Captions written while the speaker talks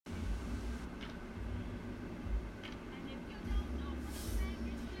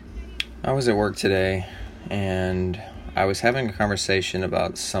I was at work today and I was having a conversation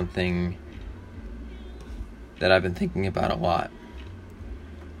about something that I've been thinking about a lot.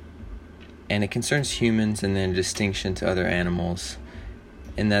 And it concerns humans and their distinction to other animals,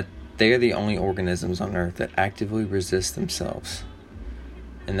 in that they are the only organisms on Earth that actively resist themselves.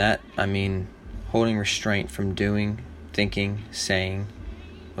 And that, I mean, holding restraint from doing, thinking, saying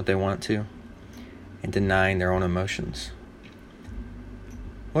what they want to, and denying their own emotions.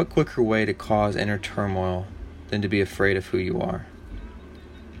 What quicker way to cause inner turmoil than to be afraid of who you are?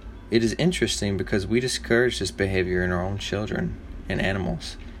 It is interesting because we discourage this behavior in our own children and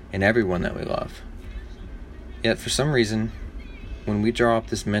animals and everyone that we love. Yet for some reason, when we draw up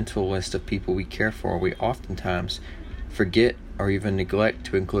this mental list of people we care for, we oftentimes forget or even neglect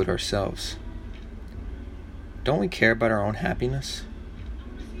to include ourselves. Don't we care about our own happiness?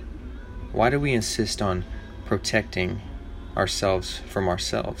 Why do we insist on protecting ourselves from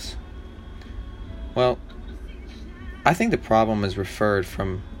ourselves? Well, I think the problem is referred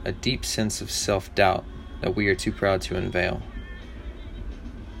from a deep sense of self-doubt that we are too proud to unveil.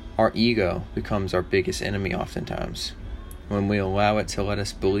 Our ego becomes our biggest enemy oftentimes, when we allow it to let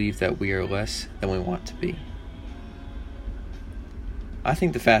us believe that we are less than we want to be. I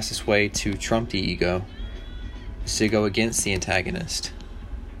think the fastest way to trump the ego is to go against the antagonist,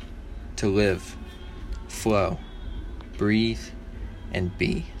 to live, flow, breathe, and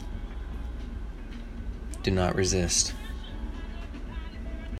be. Do not resist.